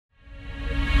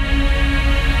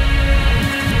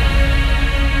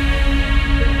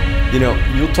You know,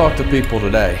 you'll talk to people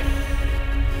today,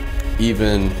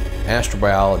 even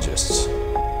astrobiologists,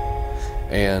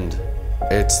 and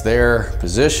it's their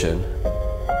position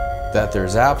that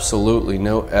there's absolutely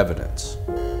no evidence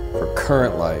for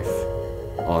current life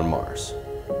on Mars.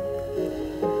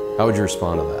 How would you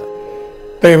respond to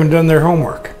that? They haven't done their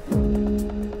homework.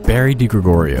 Barry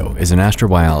DiGregorio is an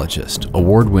astrobiologist,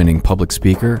 award-winning public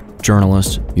speaker,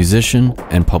 journalist, musician,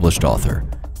 and published author.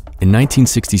 In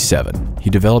 1967,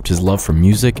 he developed his love for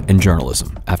music and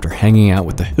journalism after hanging out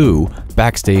with The Who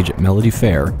backstage at Melody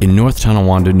Fair in North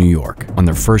Tonawanda, New York, on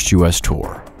their first U.S.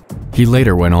 tour. He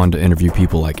later went on to interview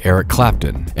people like Eric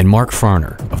Clapton and Mark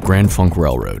Farner of Grand Funk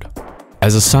Railroad.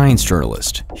 As a science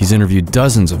journalist, he's interviewed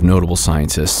dozens of notable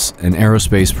scientists and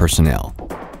aerospace personnel,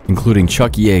 including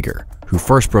Chuck Yeager, who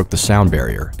first broke the sound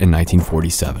barrier in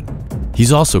 1947.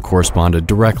 He's also corresponded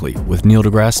directly with Neil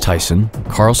deGrasse Tyson,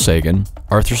 Carl Sagan,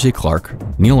 Arthur C. Clarke,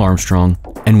 Neil Armstrong,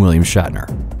 and William Shatner.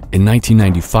 In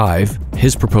 1995,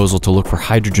 his proposal to look for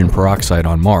hydrogen peroxide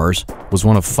on Mars was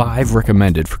one of 5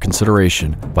 recommended for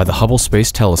consideration by the Hubble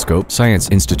Space Telescope Science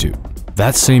Institute.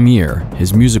 That same year,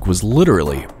 his music was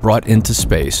literally brought into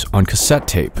space on cassette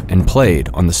tape and played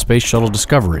on the Space Shuttle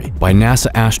Discovery by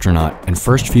NASA astronaut and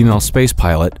first female space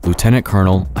pilot, Lieutenant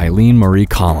Colonel Eileen Marie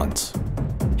Collins.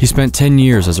 He spent 10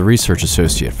 years as a research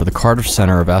associate for the Cardiff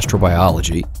Centre of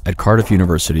Astrobiology at Cardiff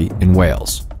University in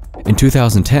Wales. In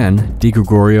 2010,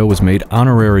 DiGregorio was made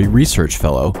Honorary Research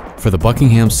Fellow for the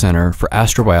Buckingham Centre for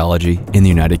Astrobiology in the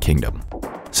United Kingdom.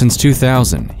 Since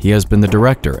 2000, he has been the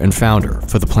director and founder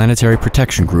for the planetary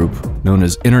protection group known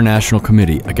as International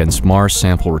Committee Against Mars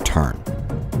Sample Return.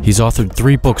 He's authored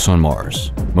 3 books on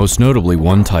Mars, most notably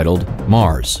one titled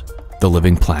Mars, the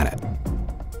Living Planet.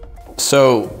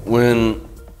 So when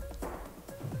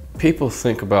people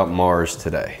think about Mars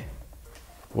today,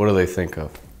 what do they think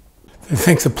of? They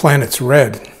think the planet's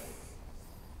red.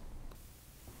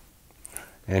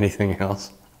 Anything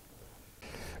else?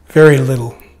 Very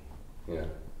little. Yeah.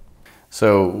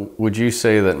 So would you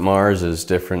say that Mars is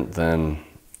different than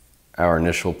our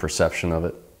initial perception of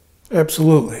it?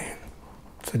 Absolutely.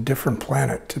 It's a different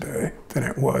planet today than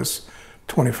it was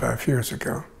 25 years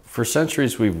ago. For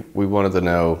centuries, we wanted to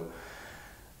know,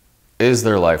 is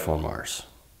there life on Mars?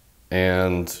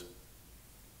 And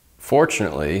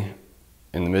fortunately,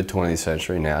 in the mid-20th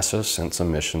century, NASA sent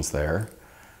some missions there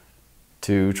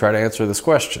to try to answer this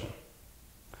question.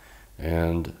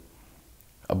 And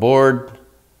aboard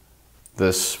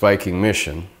this Viking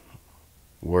mission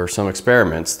were some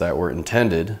experiments that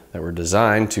were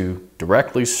designed to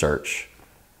directly search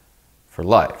for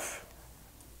life.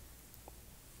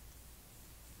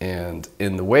 And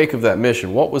in the wake of that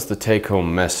mission, what was the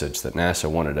take-home message that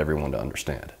NASA wanted everyone to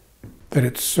understand? That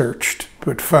it searched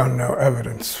but found no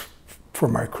evidence for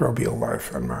microbial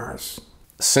life on Mars.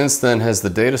 Since then, has the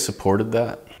data supported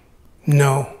that?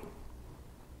 No,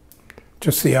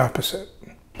 just the opposite.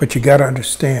 But you got to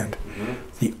understand,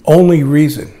 the only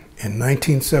reason in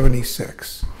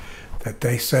 1976 that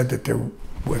they said that there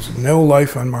was no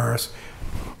life on Mars,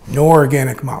 no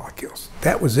organic molecules,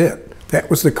 that was it. That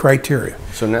was the criteria.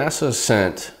 So NASA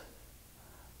sent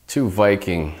 2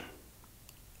 Viking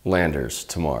landers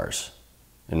to Mars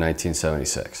in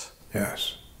 1976.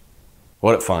 Yes.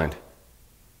 What did it find?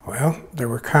 Well, there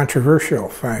were controversial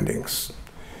findings.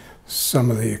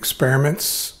 Some of the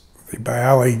experiments, the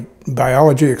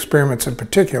biology experiments in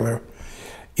particular,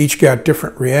 each got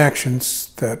different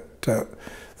reactions that the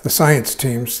science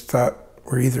teams thought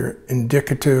were either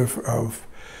indicative of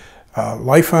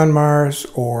life on Mars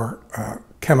or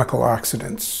chemical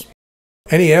oxidants.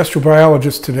 Any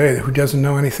astrobiologist today who doesn't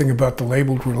know anything about the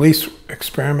labeled release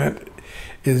experiment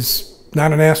is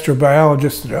not an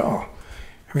astrobiologist at all.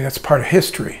 I mean, that's part of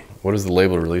history. What is the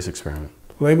labeled release experiment?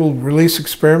 Labeled release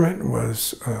experiment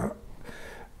was a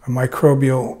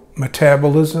microbial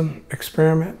metabolism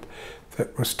experiment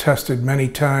that was tested many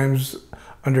times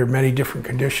under many different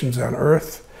conditions on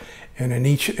Earth, and in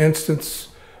each instance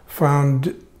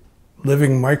found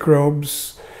living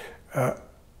microbes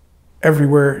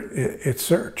everywhere it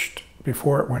searched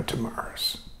before it went to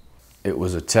Mars. It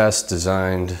was a test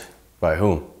designed by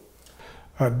whom?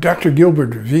 Dr.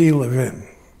 Gilbert V. Levin.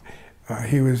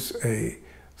 He was a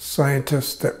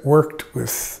scientist that worked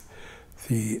with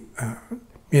the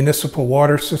municipal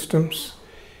water systems,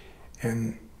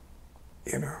 and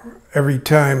every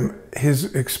time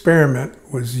his experiment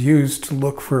was used to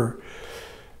look for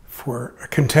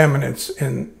contaminants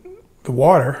in the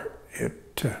water,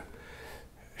 it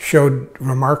showed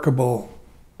remarkable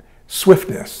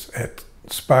swiftness at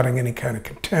spotting any kind of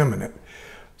contaminant.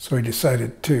 So he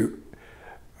decided to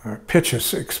pitch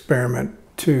this experiment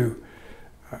to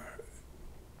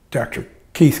Dr.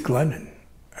 Keith Glennon,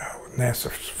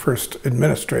 NASA's first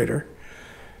administrator,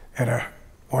 at a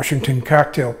Washington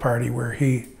cocktail party where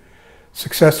he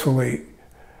successfully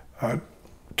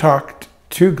talked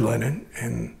to Glennon,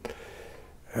 and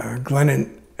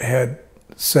Glennon had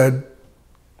said,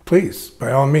 please,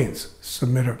 by all means,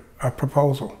 submit a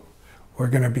proposal. We're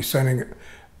going to be sending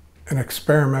an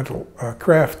experimental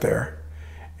craft there,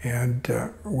 and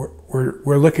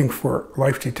we're looking for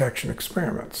life detection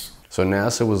experiments. So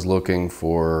NASA was looking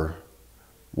for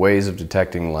ways of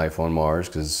detecting life on Mars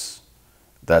because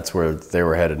that's where they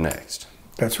were headed next.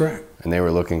 That's right. And they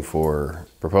were looking for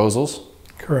proposals?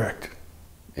 Correct.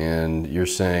 And you're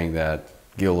saying that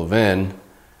Gil Levin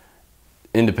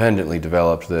independently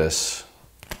developed this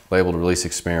labeled release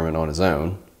experiment on his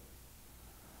own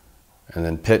and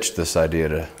then pitched this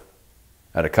idea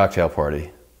at a cocktail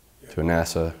party to a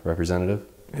NASA representative?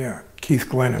 Yeah, Keith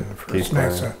Glennon, the first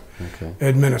NASA okay.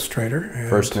 administrator.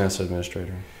 First NASA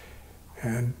administrator.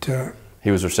 And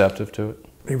he was receptive to it?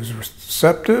 He was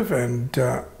receptive, and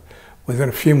within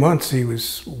a few months he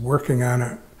was working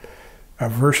on a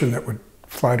version that would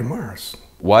fly to Mars.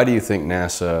 Why do you think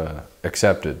NASA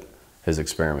accepted his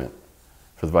experiment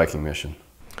for the Viking mission?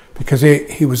 Because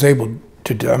he was able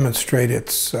to demonstrate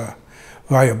its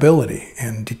viability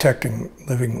in detecting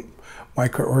living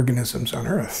microorganisms on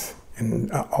Earth in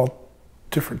all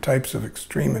different types of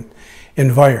extreme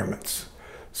environments.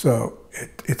 So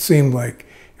it seemed like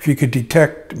if you could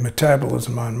detect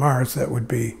metabolism on Mars, that would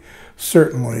be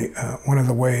certainly one of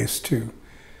the ways to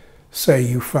say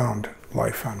you found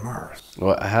life on Mars.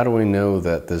 Well, how do we know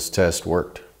that this test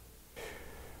worked?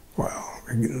 Well,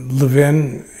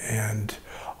 Levin and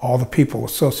all the people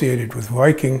associated with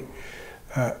Viking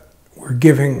were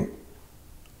giving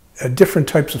different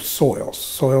types of soils.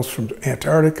 Soils from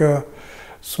Antarctica,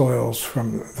 soils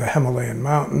from the Himalayan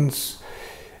mountains,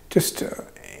 just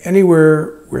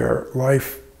anywhere where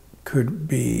life could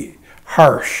be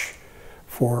harsh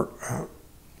for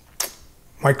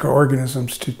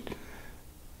microorganisms to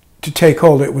take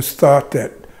hold. It was thought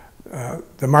that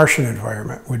the Martian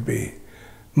environment would be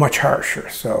much harsher.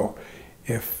 So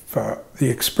if the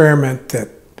experiment that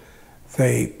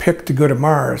they picked to go to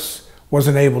Mars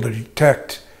wasn't able to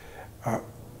detect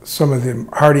some of the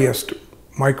hardiest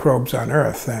microbes on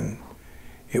Earth, then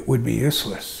it would be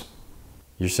useless.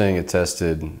 You're saying it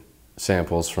tested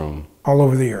samples from all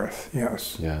over the Earth,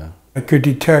 yes. Yeah. It could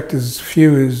detect as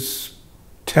few as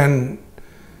 10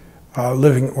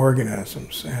 living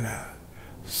organisms in a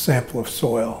sample of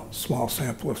soil, small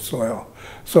sample of soil.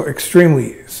 So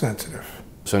extremely sensitive.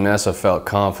 So NASA felt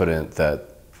confident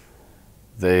that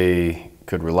they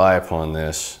could rely upon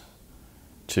this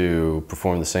to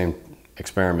perform the same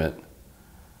experiment,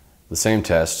 the same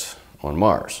test on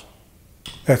Mars.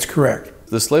 That's correct.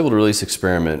 This labeled release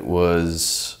experiment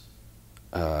was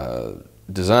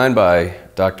designed by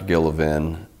Dr. Gil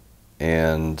Levin,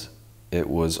 and it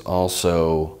was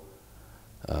also,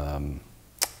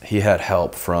 he had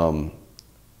help from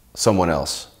someone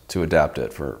else to adapt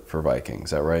it for Viking,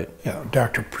 is that right? Yeah,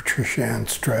 Dr. Patricia Ann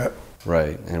Straat.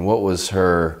 Right, and what was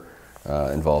her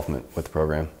involvement with the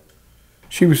program?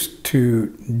 She was to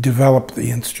develop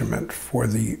the instrument for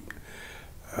the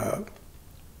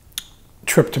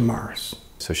trip to Mars.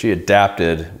 So she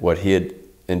adapted what he had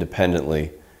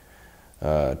independently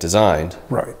designed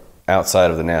right. outside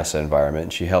of the NASA environment,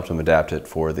 and she helped him adapt it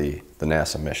for the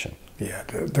NASA mission. Yeah,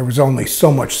 there was only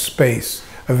so much space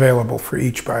available for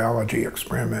each biology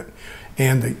experiment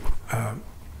and the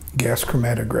gas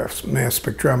chromatographs, mass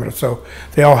spectrometer, so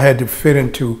they all had to fit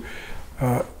into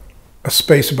a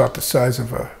space about the size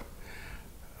of a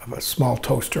small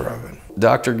toaster oven.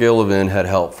 Dr. Gil Levin had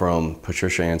help from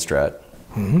Patricia Ann Straat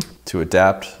to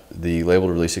adapt the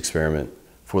labeled release experiment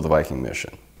for the Viking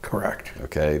mission. Correct.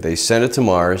 Okay, they sent it to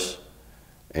Mars,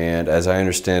 and as I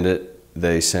understand it,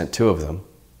 they sent 2 of them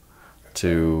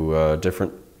to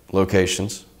different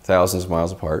locations, thousands of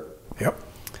miles apart. Yep.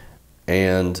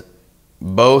 And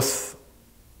both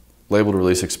labeled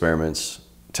release experiments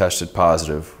tested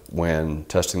positive when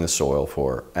testing the soil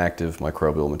for active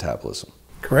microbial metabolism.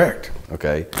 Correct.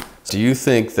 Okay. Do you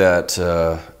think that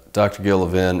Dr. Gil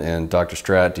Levin and Dr.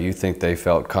 Straat, do you think they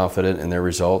felt confident in their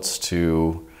results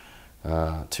to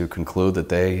conclude that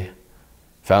they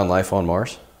found life on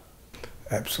Mars?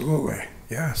 Absolutely,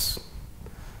 yes.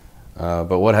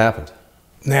 But what happened?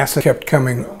 NASA kept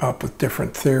coming up with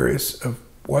different theories of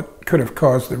what could have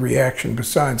caused the reaction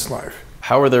besides life.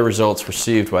 How were their results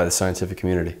received by the scientific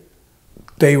community?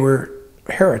 They were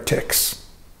heretics.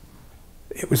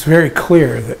 It was very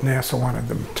clear that NASA wanted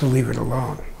them to leave it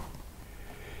alone.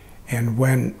 And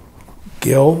when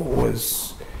Gil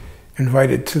was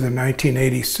invited to the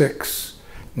 1986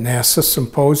 NASA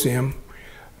symposium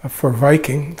for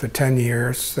Viking, the 10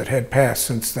 years that had passed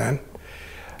since then.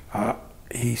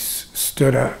 He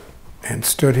stood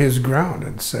his ground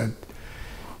and said,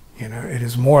 you know, it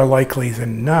is more likely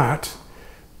than not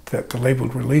that the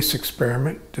labeled release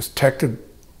experiment detected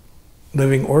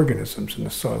living organisms in the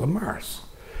soil of Mars.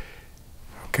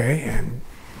 Okay, and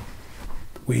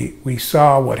we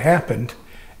saw what happened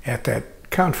at that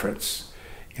conference.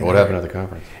 What happened at the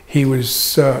conference? He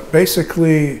was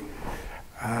basically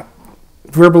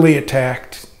verbally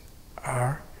attacked,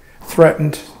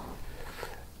 threatened.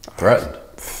 Threatened?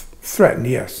 Threatened,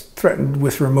 yes. Threatened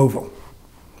with removal.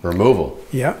 Removal?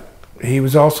 Yeah. He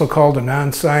was also called a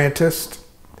non-scientist,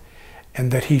 and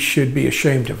that he should be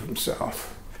ashamed of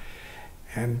himself.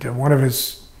 And one of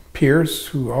his peers,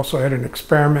 who also had an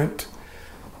experiment,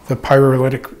 the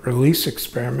pyrolytic release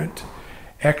experiment,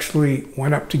 actually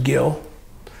went up to Gil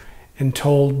and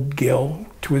told Gil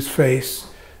to his face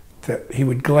that he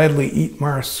would gladly eat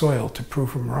Mars soil to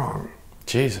prove him wrong.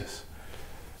 Jesus.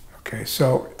 Okay,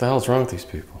 so... What the hell's wrong with these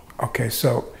people? Okay,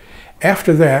 so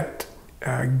after that,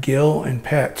 Gil and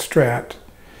Pat Straat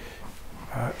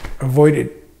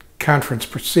avoided conference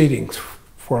proceedings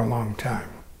for a long time.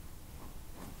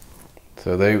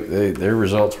 So their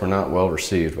results were not well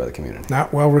received by the community?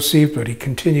 Not well received, but he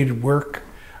continued to work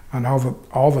on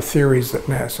all the theories that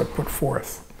NASA put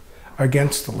forth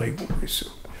against the label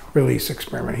release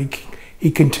experiment.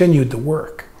 He continued the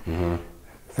work. Mm-hmm.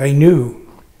 They knew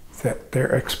that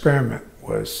their experiment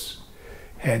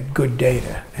had good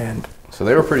data, and so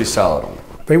they were pretty solid on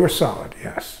it. They were solid,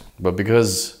 yes. But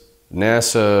because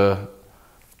NASA,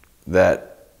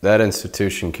 that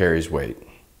institution carries weight,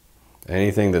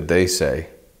 anything that they say,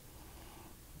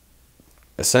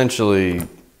 essentially,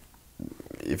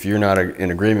 if you're not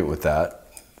in agreement with that,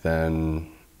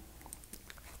 then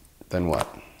what?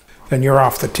 Then you're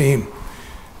off the team,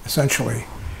 essentially.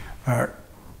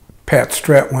 Pat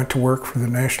Straat went to work for the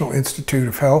National Institute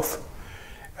of Health.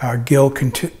 Gil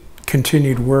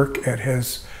continued work at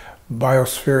his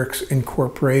Biospherics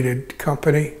Incorporated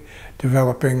company,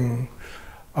 developing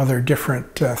other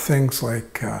different things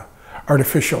like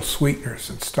artificial sweeteners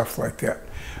and stuff like that.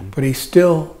 But he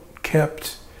still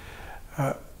kept,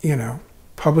 you know,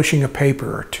 publishing a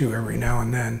paper or two every now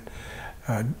and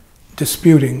then,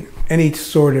 disputing any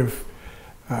sort of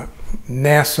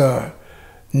NASA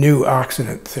new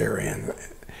oxidant theory.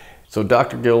 So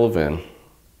Dr. Gil Levin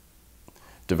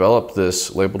developed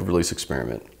this labeled release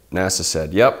experiment. NASA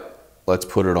said, yep, let's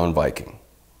put it on Viking.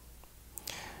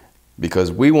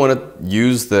 Because we want to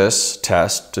use this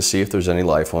test to see if there's any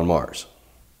life on Mars.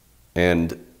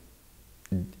 And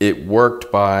it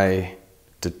worked by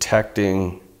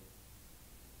detecting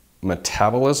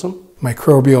metabolism?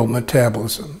 Microbial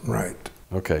metabolism, right.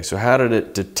 Okay, so how did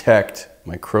it detect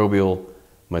microbial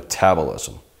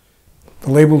metabolism?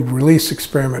 The labeled release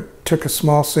experiment took a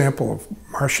small sample of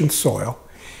Martian soil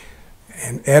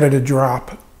and added a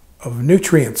drop of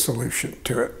nutrient solution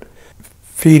to it,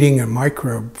 feeding a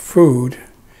microbe food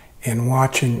and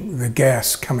watching the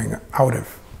gas coming out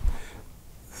of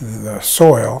the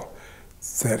soil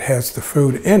that has the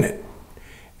food in it.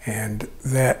 And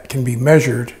that can be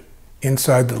measured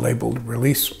inside the labeled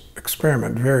release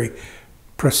experiment very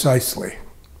precisely.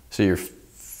 So you're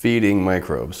feeding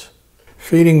microbes?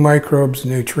 Feeding microbes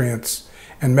nutrients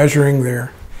and measuring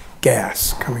their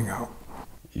gas coming out.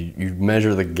 You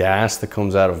measure the gas that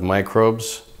comes out of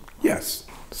microbes? Yes.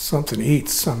 Something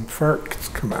eats, some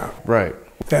farts come out. Right.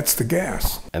 That's the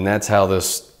gas. And that's how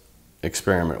this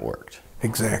experiment worked?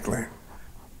 Exactly.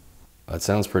 That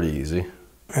sounds pretty easy.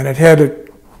 And it had a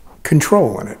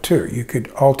control in it too. You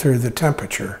could alter the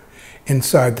temperature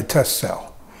inside the test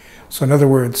cell. So in other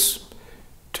words,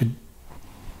 to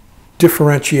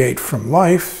differentiate from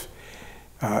life,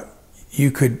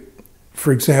 you could,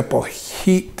 for example,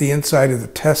 heat the inside of the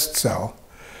test cell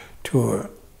to a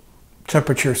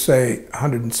temperature, say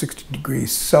 160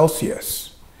 degrees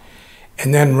Celsius,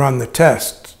 and then run the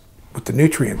test with the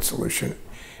nutrient solution.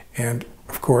 And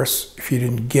of course, if you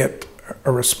didn't get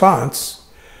a response,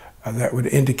 that would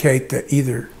indicate that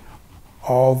either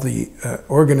all the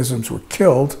organisms were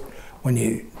killed when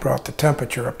you brought the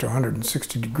temperature up to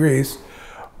 160 degrees,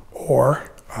 or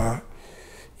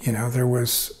you know, there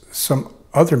was some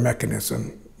other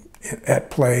mechanism at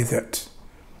play that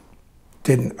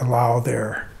didn't allow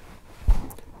their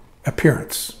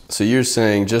appearance. So you're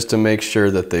saying just to make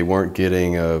sure that they weren't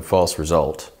getting a false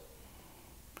result,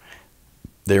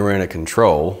 they were in a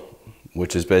control,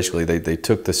 which is basically they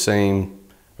took the same,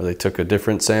 or they took a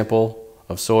different sample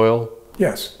of soil?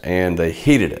 Yes. And they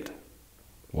heated it.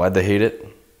 Why'd they heat it?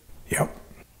 Yep.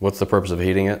 What's the purpose of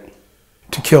heating it?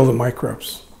 To kill the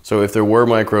microbes. So if there were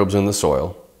microbes in the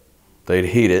soil, they'd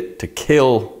heat it to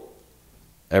kill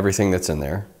everything that's in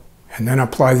there. And then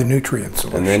apply the nutrient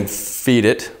solution. And then feed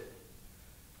it.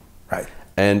 Right.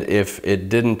 And if it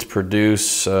didn't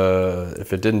produce,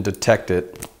 if it didn't detect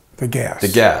it, the gas. The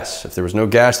gas. If there was no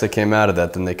gas that came out of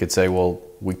that, then they could say, well,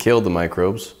 we killed the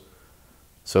microbes,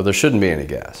 so there shouldn't be any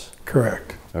gas.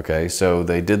 Correct. Okay, so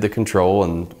they did the control,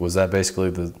 and was that basically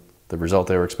the result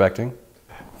they were expecting?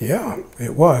 Yeah,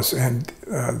 it was. And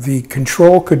the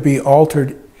control could be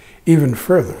altered even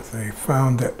further. They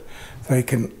found that they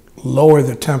can lower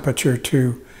the temperature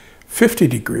to 50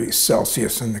 degrees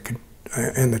Celsius in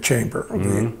the chamber.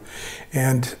 Mm-hmm.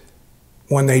 And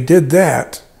when they did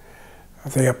that,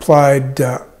 they applied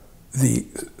the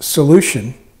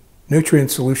solution,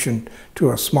 nutrient solution,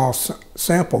 to a small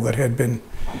sample that had been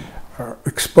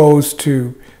exposed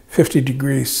to 50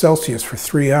 degrees Celsius for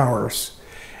 3 hours,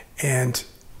 and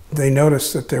they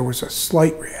noticed that there was a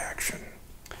slight reaction.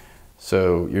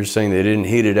 So you're saying they didn't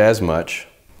heat it as much,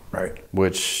 right?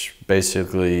 Which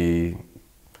basically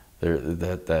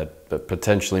that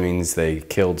potentially means they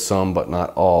killed some but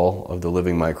not all of the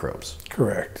living microbes.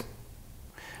 Correct.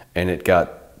 And it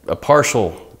got a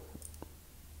partial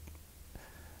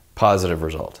positive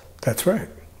result. That's right.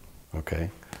 Okay.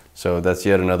 So that's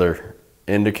yet another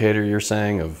indicator, you're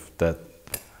saying, of that.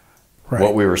 Right.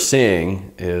 What we were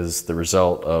seeing is the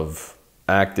result of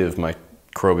active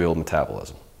microbial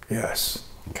metabolism. Yes.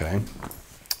 Okay.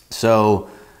 So,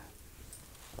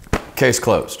 case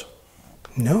closed.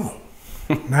 No,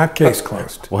 not case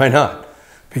closed. Why not?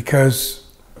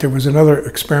 Because there was another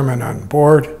experiment on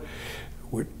board,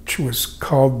 which was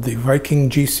called the Viking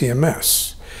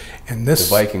GCMS. And this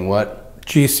The Viking what?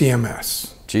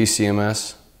 GCMS.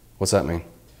 GCMS? What's that mean?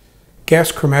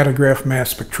 Gas chromatograph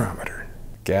mass spectrometer.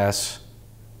 Gas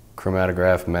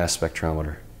chromatograph mass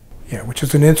spectrometer. Yeah, which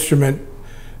is an instrument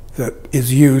that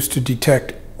is used to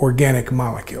detect organic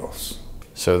molecules.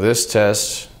 So this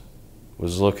test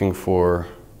was looking for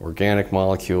organic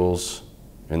molecules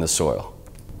in the soil.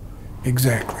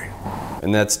 Exactly.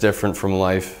 And that's different from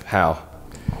life. How?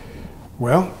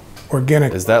 Well,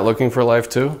 organic... Is that looking for life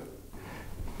too?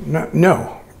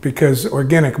 No, because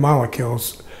organic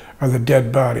molecules are the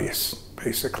dead bodies,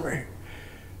 basically.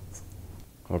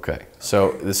 Okay,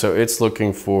 so it's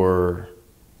looking for,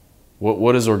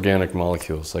 what is organic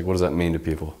molecules? Like, what does that mean to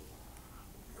people?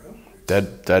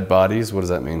 Dead bodies? What does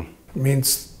that mean? It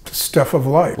means the stuff of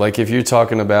life. Like if you're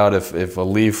talking about if a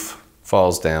leaf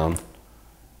falls down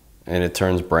and it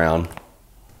turns brown,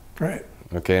 Right.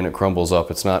 okay, and it crumbles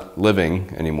up, it's not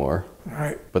living anymore,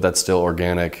 Right. but that's still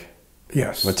organic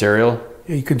Yes. material?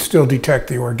 You can still detect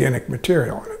the organic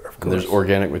material in it, of And course. there's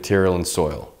organic material in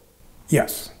soil.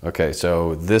 Yes. Okay,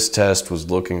 so this test was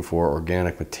looking for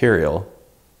organic material,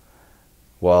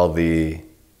 while the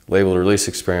labeled release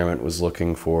experiment was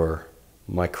looking for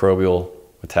microbial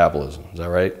metabolism. Is that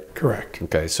right? Correct.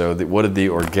 Okay, so what did the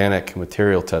organic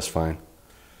material test find?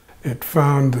 It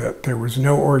found that there was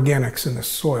no organics in the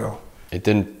soil. It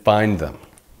didn't find them.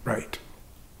 Right.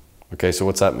 Okay, so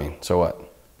what's that mean? So what?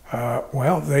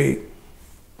 Well, the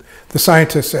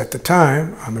scientists at the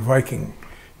time on the Viking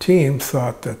team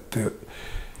thought that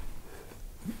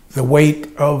the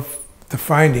weight of the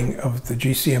finding of the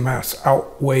GCMS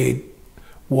outweighed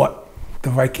what the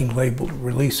Viking labeled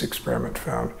release experiment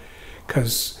found,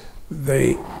 because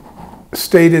they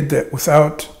stated that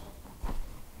without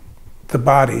the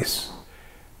bodies,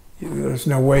 there's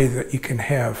no way that you can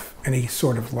have any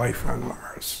sort of life on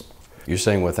Mars. You're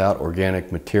saying without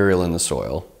organic material in the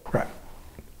soil, Right.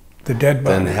 The dead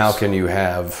bodies. then how can you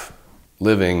have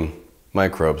living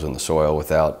microbes in the soil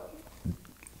without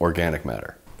organic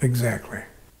matter? Exactly.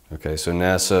 Okay, so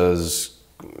NASA's,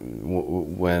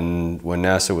 when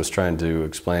NASA was trying to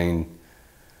explain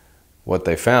what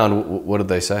they found, what did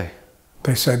they say?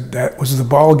 They said that was the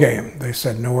ball game. They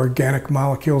said no organic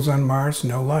molecules on Mars,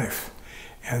 no life.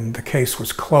 And the case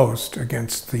was closed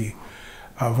against the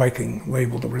Viking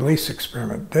labeled release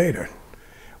experiment data,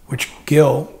 which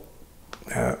Gil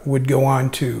would go on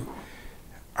to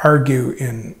argue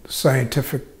in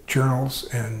scientific journals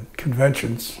and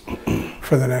conventions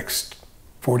for the next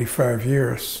 45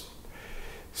 years,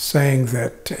 saying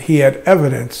that he had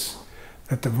evidence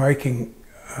that the Viking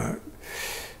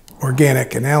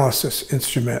organic analysis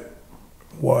instrument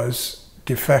was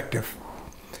defective.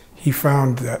 He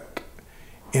found that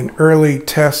in early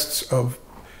tests of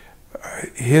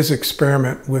his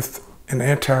experiment with an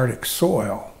Antarctic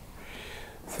soil,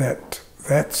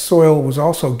 that soil was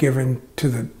also given to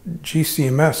the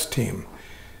GCMS team,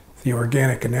 the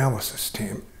organic analysis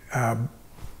team,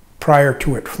 prior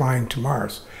to it flying to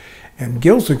Mars. And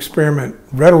Gill's experiment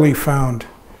readily found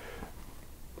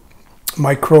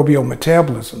microbial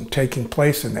metabolism taking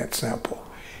place in that sample.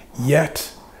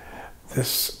 Yet,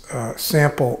 this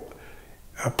sample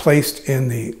placed in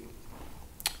the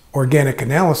organic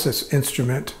analysis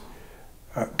instrument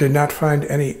did not find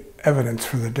any evidence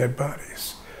for the dead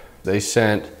bodies. They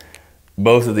sent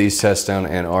both of these tests down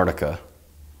to Antarctica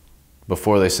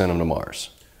before they sent them to Mars.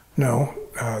 No,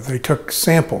 they took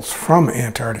samples from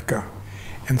Antarctica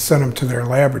and sent them to their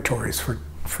laboratories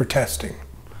for testing.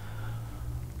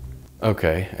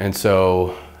 Okay, and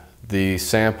so the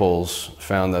samples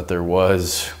found that there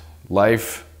was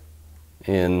microbial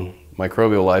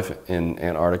life in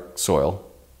Antarctic soil,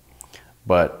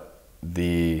 but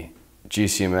the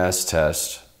GCMS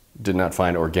test did not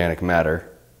find organic matter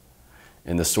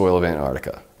in the soil of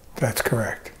Antarctica. That's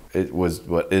correct.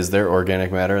 Is there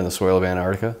organic matter in the soil of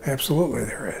Antarctica? Absolutely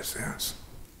there is, yes.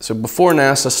 So before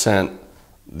NASA sent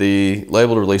the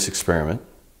labeled release experiment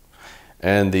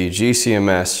and the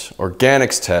GCMS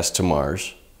organics test to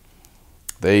Mars,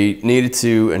 they needed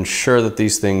to ensure that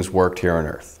these things worked here on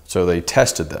Earth. So they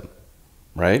tested them,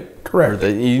 right? Correct.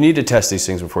 You need to test these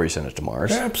things before you send it to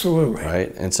Mars. Absolutely.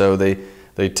 Right? And so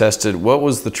they tested, what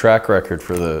was the track record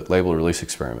for the labeled release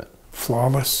experiment?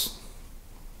 Flawless.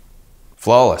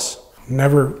 Flawless.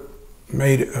 Never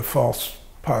made a false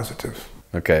positive.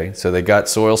 Okay, so they got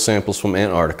soil samples from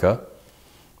Antarctica.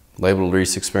 Labeled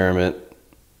release experiment,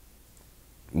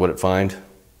 what did it find?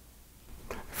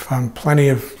 Found plenty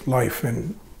of life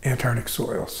in Antarctic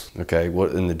soils. Okay,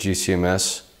 what in the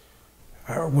GCMS?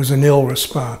 Was a nil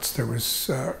response. There was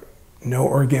no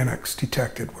organics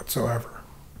detected whatsoever.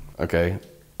 Okay,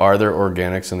 are there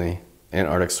organics in the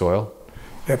Antarctic soil?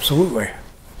 Absolutely.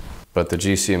 But the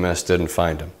GCMS didn't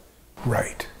find them.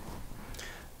 Right.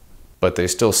 But they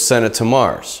still sent it to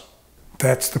Mars.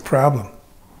 That's the problem,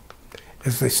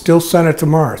 is they still sent it to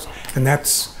Mars. And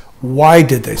that's why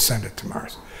did they send it to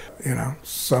Mars? You know,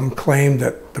 some claim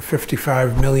that the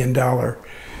 $55 million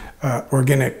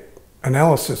organic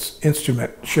analysis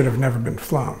instrument should have never been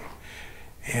flown.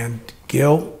 And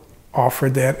Gill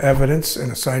offered that evidence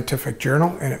in a scientific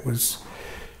journal, and it was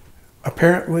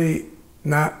apparently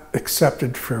not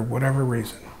accepted for whatever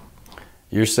reason.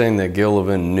 You're saying that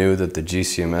Levin knew that the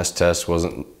GCMS test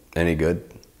wasn't any good?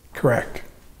 Correct.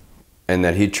 And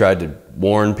that he tried to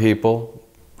warn people?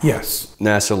 Yes.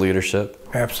 NASA leadership?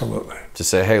 Absolutely. To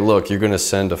say, hey, look, you're going to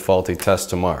send a faulty test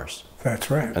to Mars.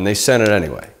 That's right. And they sent it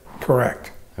anyway?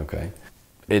 Correct. Okay.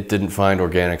 It didn't find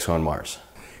organics on Mars?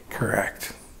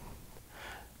 Correct.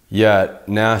 Yet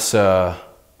NASA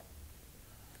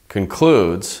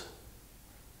concludes,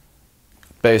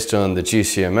 based on the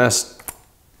GCMS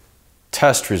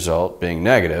test result being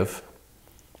negative,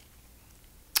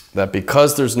 that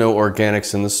because there's no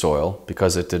organics in the soil,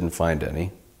 because it didn't find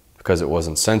any, because it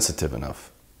wasn't sensitive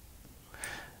enough,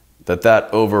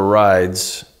 that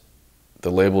overrides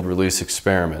the labeled release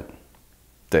experiment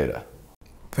data.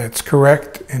 That's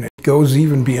correct, and it goes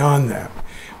even beyond that,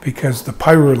 because the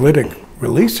pyrolytic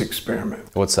release experiment.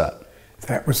 What's that?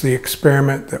 That was the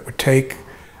experiment that would take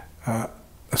a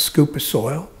scoop of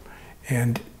soil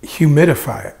and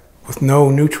humidify it with no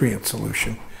nutrient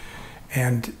solution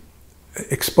and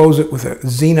expose it with a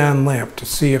xenon lamp to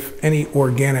see if any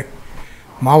organic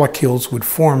molecules would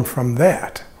form from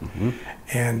that. Mm-hmm.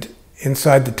 And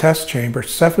inside the test chamber,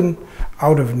 7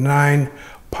 out of 9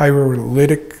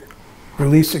 pyrolytic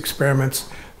release experiments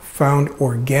found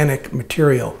organic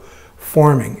material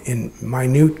forming in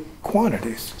minute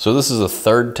quantities. So this is a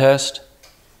third test?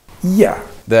 Yeah.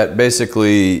 That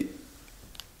basically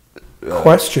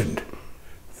questioned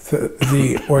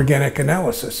the organic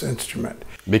analysis instrument.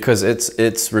 Because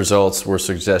its results were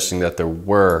suggesting that there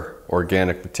were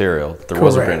organic material, Correct.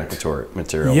 Was organic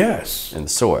material yes. in the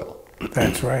soil.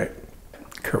 That's right.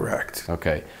 Correct.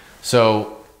 Okay.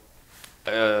 So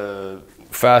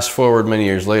fast forward many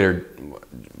years later,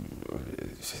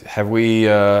 have we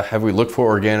looked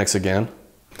for organics again?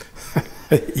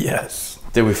 Yes.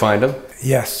 Did we find them?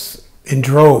 Yes, in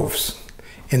droves,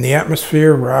 in the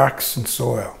atmosphere, rocks, and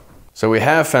soil. So we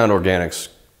have found organics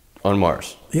on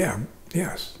Mars? Yeah,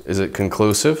 yes. Is it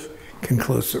conclusive?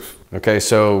 Conclusive. Okay,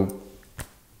 so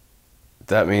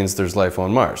that means there's life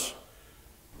on Mars.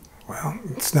 Well,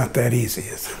 it's not that easy,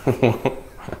 is it?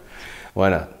 Why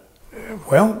not?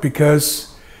 Well,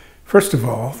 because, first of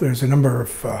all, there's a number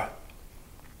of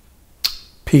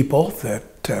people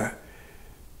that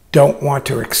don't want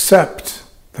to accept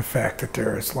the fact that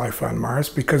there is life on Mars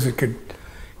because it could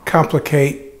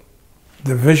complicate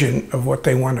the vision of what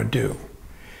they want to do.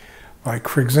 Like,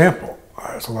 for example,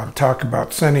 there's a lot of talk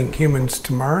about sending humans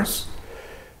to Mars.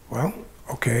 Well,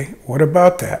 okay, what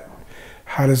about that?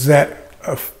 How does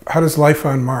life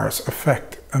on Mars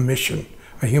affect a mission,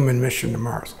 a human mission to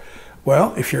Mars?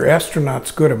 Well, if your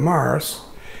astronauts go to Mars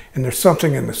and there's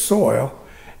something in the soil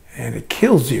and it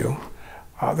kills you,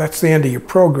 that's the end of your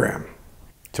program.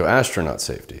 So astronaut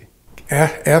safety.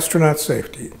 Astronaut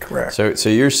safety, correct. So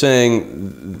you're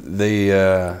saying they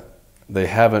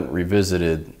haven't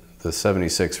revisited the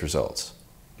 76 results?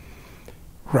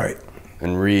 Right.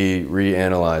 And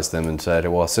reanalyzed them and said,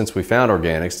 well, since we found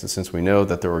organics, and since we know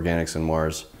that there are organics in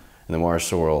Mars, in the Mars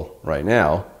soil right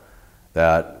now,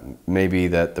 that maybe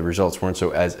that the results weren't so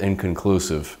as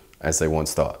inconclusive as they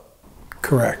once thought.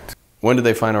 Correct. When did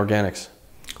they find organics?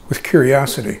 With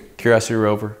Curiosity. Curiosity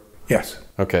rover? Yes.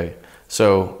 Okay.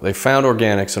 So they found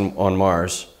organics on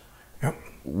Mars, yep.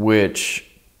 Which,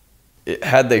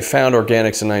 had they found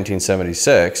organics in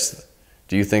 1976,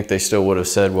 do you think they still would have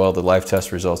said, well, the life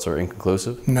test results are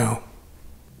inconclusive? No.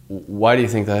 Why do you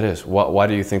think that is? Why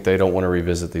do you think they don't want to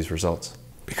revisit these results?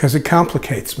 Because it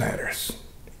complicates matters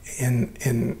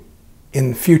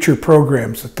in future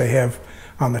programs that they have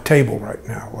on the table right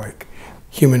now, like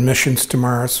human missions to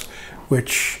Mars,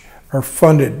 which are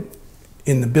funded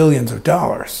in the billions of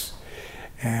dollars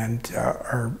and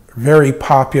are very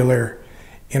popular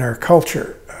in our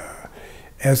culture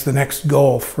as the next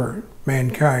goal for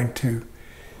mankind to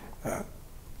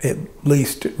at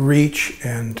least reach.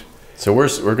 And so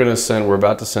we're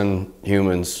about to send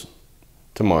humans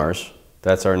to Mars.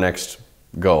 That's our next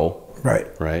goal. Right.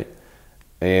 Right.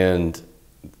 And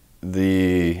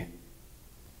the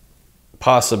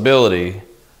possibility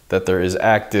that there is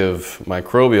active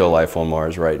microbial life on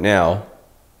Mars right now,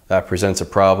 that presents a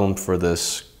problem for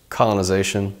this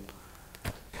colonization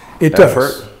effort.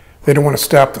 Does. They don't want to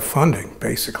stop the funding,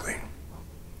 basically.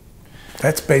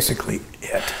 That's basically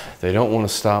it. They don't want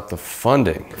to stop the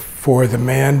funding for the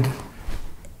manned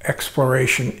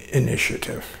exploration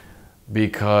initiative.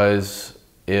 Because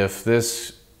if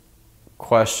this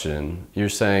question, you're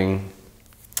saying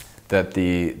that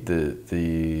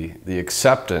the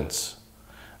acceptance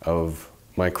of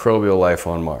microbial life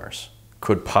on Mars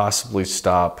could possibly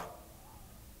stop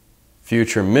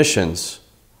future missions,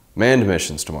 manned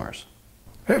missions to Mars.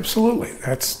 Absolutely.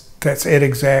 That's it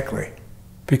exactly.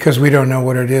 Because we don't know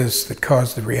what it is that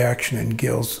caused the reaction in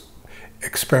Gil's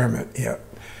experiment yet.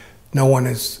 No one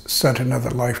has sent another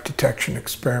life detection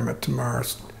experiment to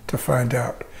Mars to find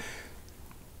out.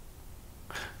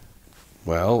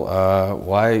 Well,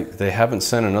 why they haven't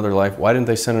sent another life? Why didn't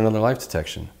they send another life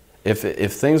detection? If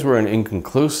things were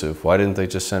inconclusive, why didn't they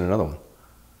just send another one?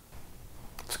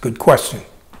 It's a good question.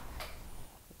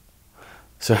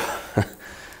 So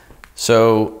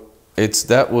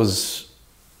that was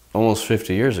almost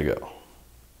 50 years ago.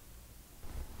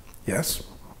 Yes.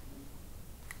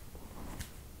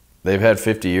 They've had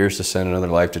 50 years to send another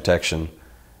life detection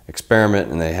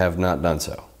experiment, and they have not done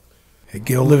so.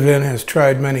 Gil Levin has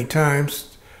tried many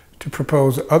times to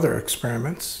propose other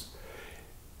experiments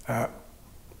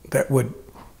that would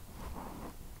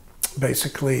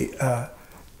basically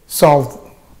solve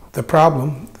the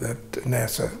problem that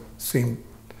NASA seemed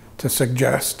to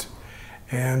suggest,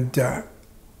 and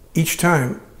each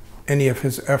time any of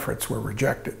his efforts were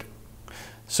rejected.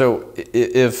 So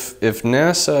if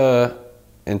NASA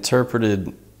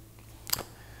interpreted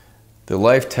the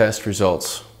life test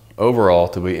results overall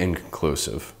to be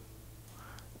inconclusive,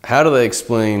 how do they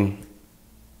explain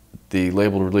the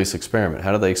labeled release experiment?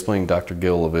 How do they explain Dr.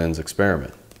 Gil Levin's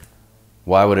experiment?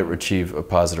 Why would it achieve a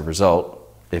positive result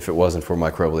if it wasn't for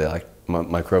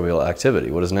microbial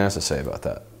activity? What does NASA say about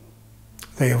that?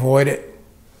 They avoid it.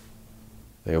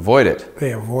 They avoid it?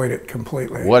 They avoid it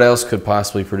completely. What else could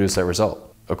possibly produce that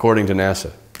result, according to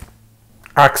NASA?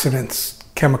 Oxidants,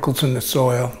 chemicals in the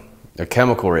soil. A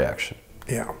chemical reaction?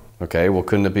 Yeah. Okay, well,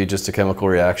 couldn't it be just a chemical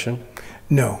reaction?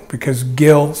 No, because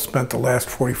Gil spent the last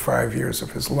 45 years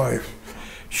of his life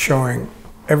showing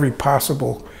every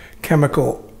possible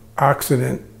chemical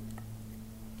oxidant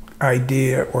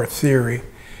idea or theory.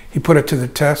 He put it to the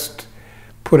test,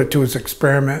 put it to his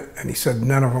experiment, and he said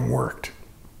none of them worked.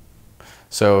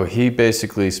 So he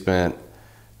basically spent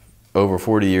over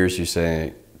 40 years, you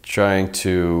say, trying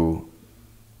to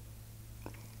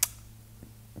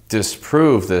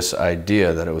disprove this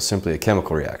idea that it was simply a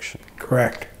chemical reaction.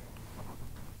 Correct.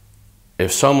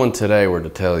 If someone today were to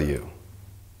tell you,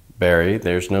 Barry,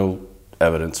 there's no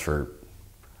evidence for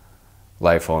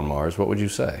life on Mars, what would you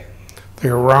say?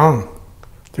 They're wrong.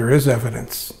 There is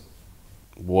evidence.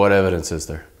 What evidence is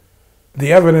there?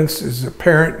 The evidence is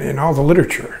apparent in all the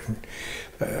literature.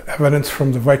 Evidence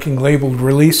from the Viking labeled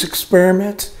release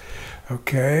experiment,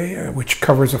 okay, which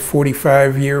covers a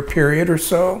 45-year period or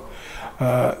so.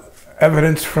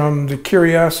 evidence from the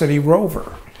Curiosity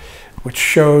rover, which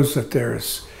shows that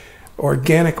there's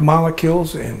organic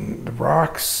molecules in the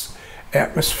rocks,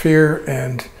 atmosphere,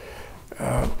 and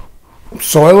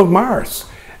soil of Mars,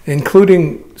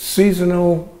 including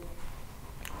seasonal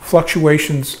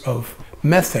fluctuations of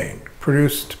methane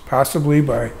produced possibly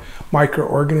by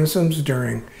microorganisms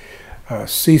during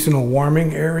seasonal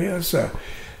warming areas.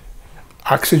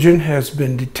 Oxygen has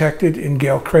been detected in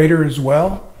Gale Crater as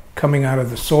well, coming out of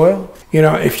the soil. You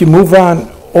know, if you move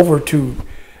on over to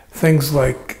things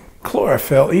like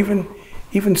chlorophyll,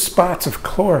 even spots of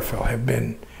chlorophyll have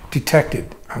been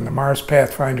detected on the Mars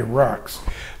Pathfinder rocks.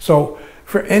 So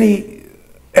for any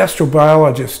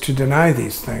astrobiologist to deny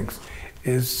these things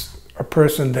is a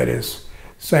person that is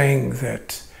saying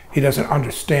that he doesn't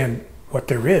understand what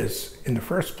there is in the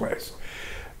first place.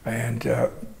 And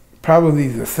probably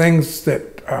the things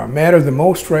that matter the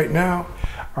most right now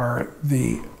are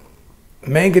the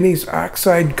manganese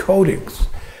oxide coatings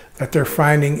that they're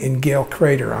finding in Gale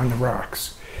Crater on the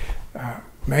rocks.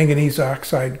 Manganese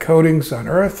oxide coatings on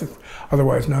Earth,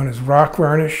 otherwise known as rock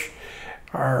varnish,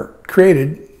 are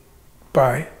created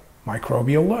by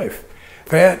microbial life.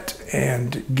 That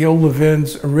and Gil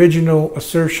Levin's original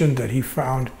assertion that he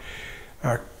found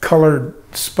colored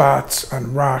spots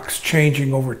on rocks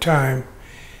changing over time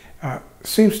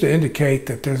seems to indicate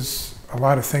that there's a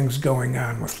lot of things going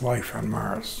on with life on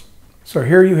Mars. So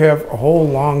here you have a whole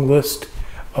long list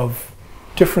of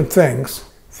different things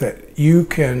that you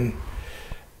can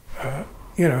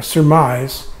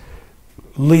surmise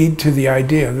lead to the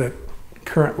idea that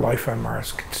current life on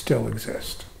Mars can still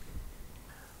exist.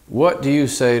 What do you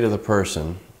say to the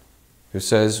person who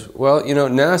says, well, you know,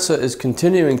 NASA is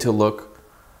continuing to look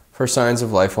for signs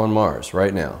of life on Mars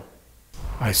right now?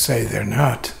 I say they're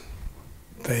not.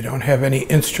 They don't have any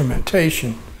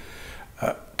instrumentation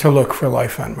to look for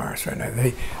life on Mars right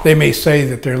now. They may say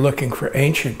that they're looking for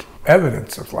ancient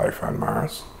evidence of life on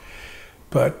Mars,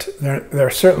 but they're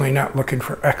certainly not looking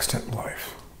for extant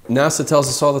life. NASA tells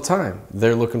us all the time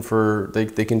they're looking for, they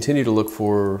continue to look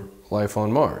for life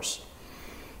on Mars.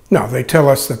 No, they tell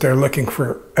us that they're looking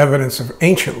for evidence of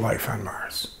ancient life on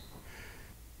Mars.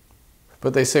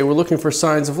 But they say we're looking for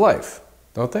signs of life,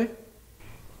 don't they?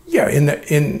 Yeah,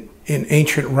 in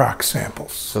ancient rock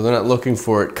samples. So they're not looking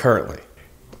for it currently?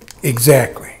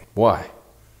 Exactly. Why?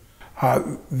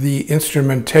 The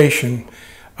instrumentation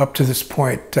up to this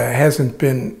point hasn't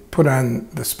been put on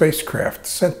the spacecraft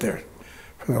sent there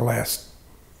for the last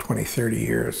 20, 30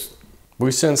 years.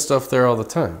 We send stuff there all the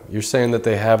time. You're saying that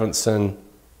they haven't sent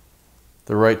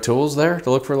the right tools there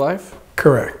to look for life?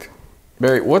 Correct.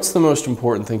 Barry, what's the most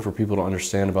important thing for people to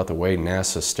understand about the way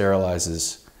NASA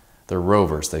sterilizes their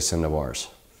rovers they send to Mars?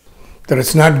 That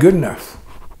it's not good enough.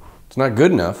 It's not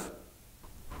good enough?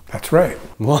 That's right.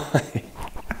 Why?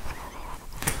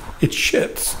 It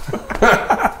shits.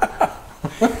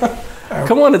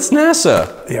 Come on, it's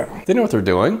NASA. Yeah. They know what they're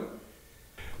doing.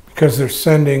 Because they're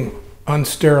sending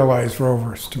unsterilized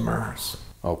rovers to Mars.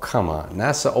 Oh, come on.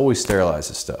 NASA always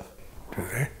sterilizes stuff. Do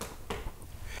they?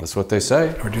 That's what they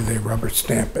say. Or do they rubber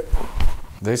stamp it?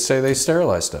 They say they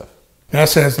sterilize stuff.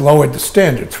 NASA has lowered the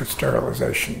standards for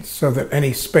sterilization so that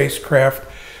any spacecraft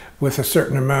with a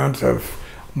certain amount of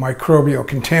microbial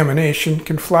contamination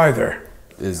can fly there.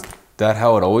 Is that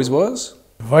how it always was?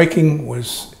 Viking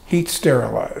was heat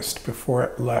sterilized before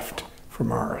it left for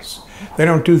Mars. They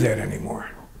don't do that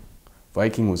anymore.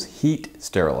 Viking was heat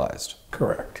sterilized.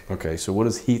 Correct. Okay, so what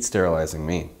does heat sterilizing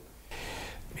mean?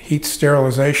 Heat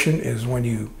sterilization is when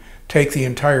you take the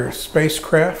entire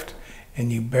spacecraft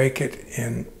and you bake it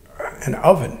in an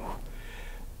oven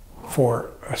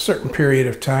for a certain period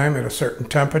of time at a certain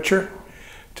temperature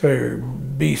to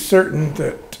be certain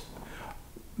that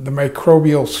the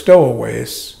microbial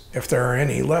stowaways, if there are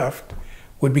any left,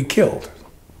 would be killed.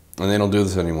 And they don't do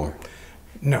this anymore?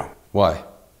 No. Why?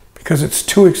 Because it's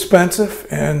too expensive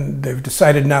and they've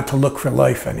decided not to look for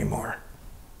life anymore.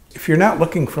 If you're not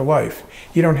looking for life,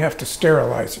 you don't have to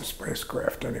sterilize your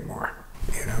spacecraft anymore.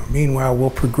 Meanwhile, we'll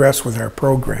progress with our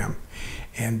program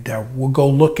and we'll go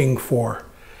looking for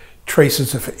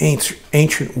traces of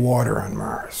ancient water on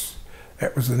Mars.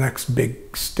 That was the next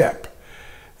big step.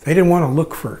 They didn't want to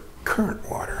look for current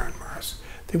water on Mars.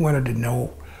 They wanted to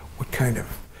know what kind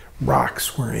of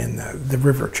rocks were in the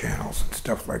river channels and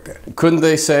stuff like that. Couldn't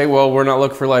they say, well, we're not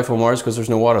looking for life on Mars because there's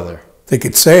no water there? They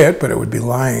could say it, but it would be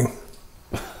lying.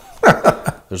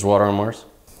 There's water on Mars?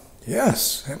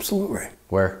 Yes, absolutely.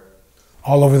 Where?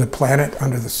 All over the planet,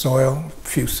 under the soil, a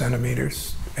few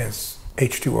centimeters as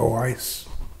H2O ice.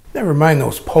 Never mind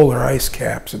those polar ice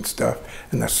caps and stuff,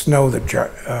 and the snow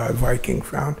that Viking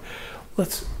found.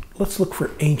 Let's let's look for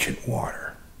ancient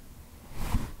water.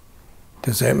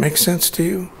 Does that make sense to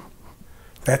you?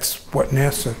 That's what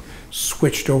NASA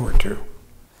switched over to.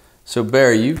 So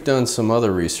Barry, you've done some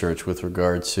other research with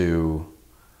regard to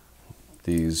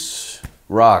these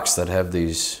rocks that have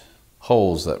these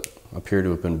holes that appear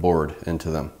to have been bored into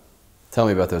them. Tell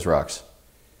me about those rocks.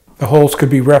 The holes could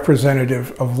be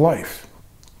representative of life,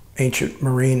 ancient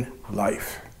marine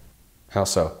life. How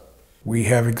so? We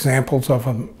have examples of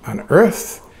them on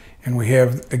Earth, and we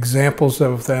have examples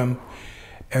of them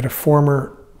at a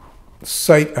former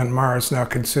site on Mars now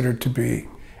considered to be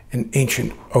an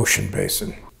ancient ocean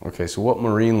basin. Okay, so what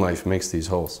marine life makes these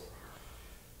holes?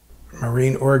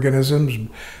 Marine organisms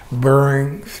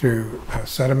burrowing through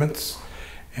sediments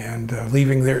and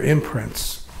leaving their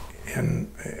imprints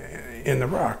in the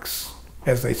rocks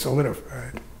as they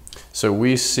solidified. So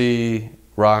we see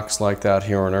rocks like that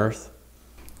here on Earth?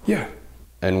 Yeah.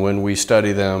 And when we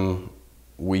study them,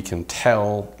 we can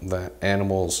tell that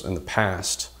animals in the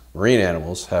past, marine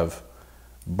animals, have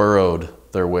burrowed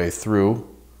their way through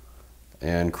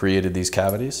and created these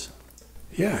cavities?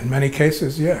 Yeah, in many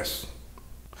cases, yes.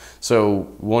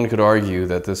 So one could argue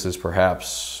that this is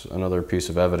perhaps another piece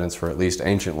of evidence for at least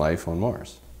ancient life on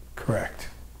Mars. Correct.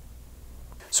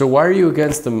 So why are you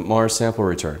against the Mars sample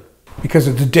return? Because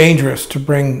it's dangerous to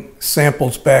bring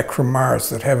samples back from Mars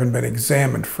that haven't been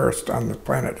examined first on the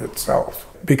planet itself.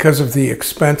 Because of the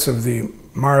expense of the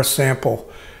Mars sample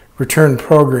return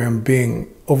program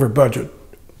being over budget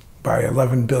by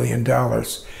 $11 billion,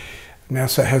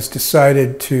 NASA has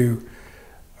decided to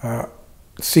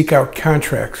seek out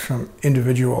contracts from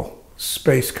individual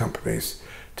space companies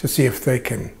to see if they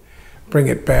can bring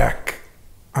it back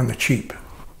on the cheap.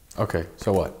 Okay,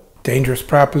 so what? Dangerous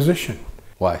proposition.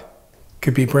 Why?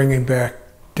 Could be bringing back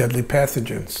deadly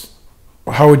pathogens.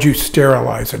 How would you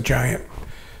sterilize a giant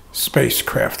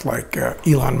spacecraft like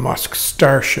Elon Musk's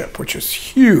Starship, which is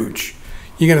huge?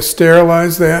 You going to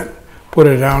sterilize that, put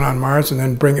it down on Mars, and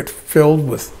then bring it filled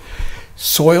with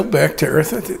soil back to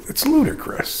Earth? It's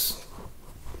ludicrous.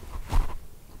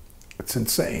 It's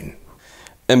insane.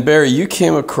 And Barry, you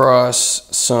came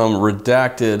across some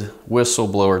redacted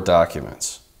whistleblower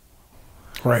documents.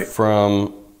 Right.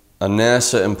 From a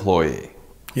NASA employee.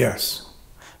 Yes.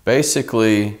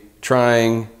 Basically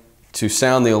trying to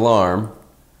sound the alarm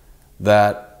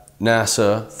that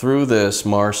NASA, through this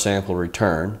Mars sample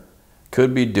return,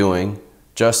 could be doing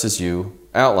just as you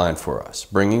outlined for us,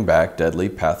 bringing back deadly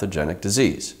pathogenic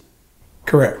disease.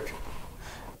 Correct.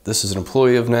 This is an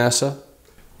employee of NASA?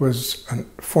 Was a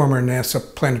former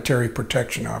NASA planetary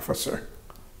protection officer.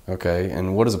 Okay,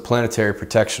 and what is a planetary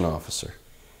protection officer?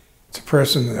 It's a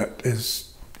person that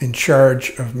is in charge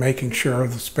of making sure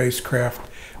the spacecraft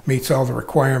meets all the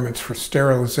requirements for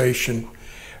sterilization,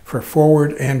 for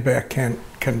forward and back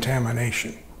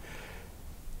contamination.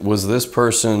 Was this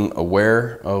person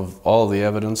aware of all the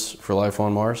evidence for life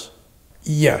on Mars?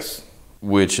 Yes.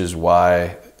 Which is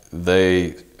why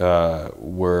they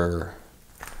were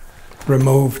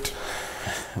removed.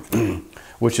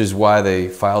 Which is why they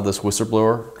filed this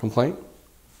whistleblower complaint?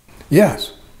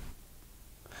 Yes.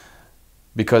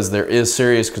 Because there is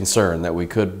serious concern that we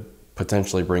could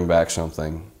potentially bring back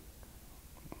something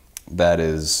that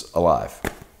is alive.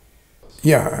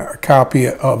 Yeah, a copy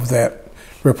of that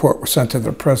report was sent to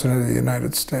the President of the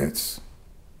United States.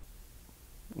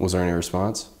 Was there any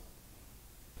response?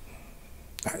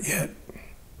 Not yet.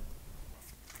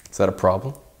 Is that a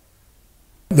problem?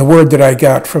 The word that I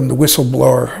got from the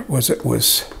whistleblower was it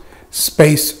was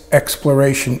space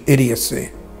exploration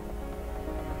idiocy.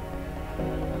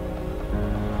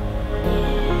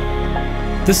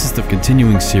 This is the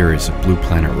continuing series of Blue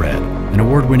Planet Red, an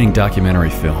award-winning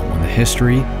documentary film on the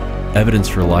history, evidence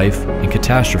for life, and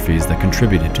catastrophes that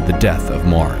contributed to the death of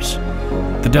Mars.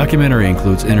 The documentary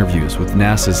includes interviews with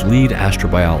NASA's lead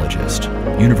astrobiologist,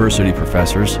 university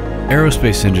professors,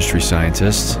 aerospace industry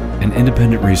scientists, and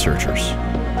independent researchers.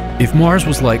 If Mars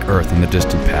was like Earth in the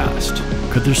distant past,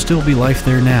 could there still be life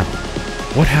there now?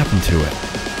 What happened to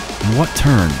it? And what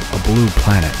turned a blue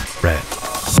planet red?